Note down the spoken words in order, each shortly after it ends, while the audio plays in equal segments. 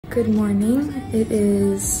Good morning. It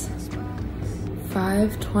is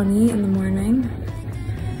 5:20 in the morning.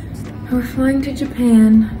 We're flying to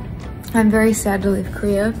Japan. I'm very sad to leave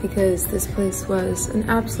Korea because this place was an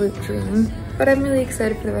absolute dream, but I'm really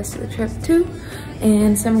excited for the rest of the trip too.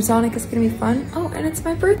 And Summer Sonic is gonna be fun. Oh, and it's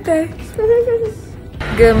my birthday.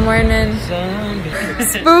 Good morning.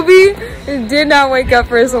 Spooby did not wake up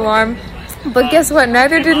for his alarm, but guess what?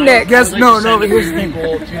 Neither did Nick. Guess no, here's the thing.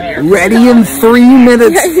 Ready in 3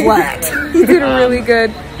 minutes flat. He did really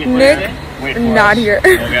good. Nick, not here.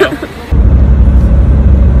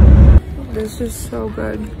 This is so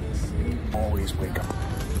good. Always wake up.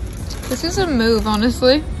 This is a move,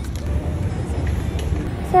 honestly.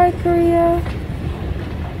 Sorry, Korea.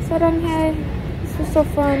 사랑해. This was so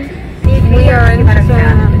fun. We are in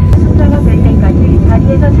Japan.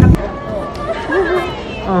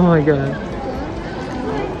 Oh my god.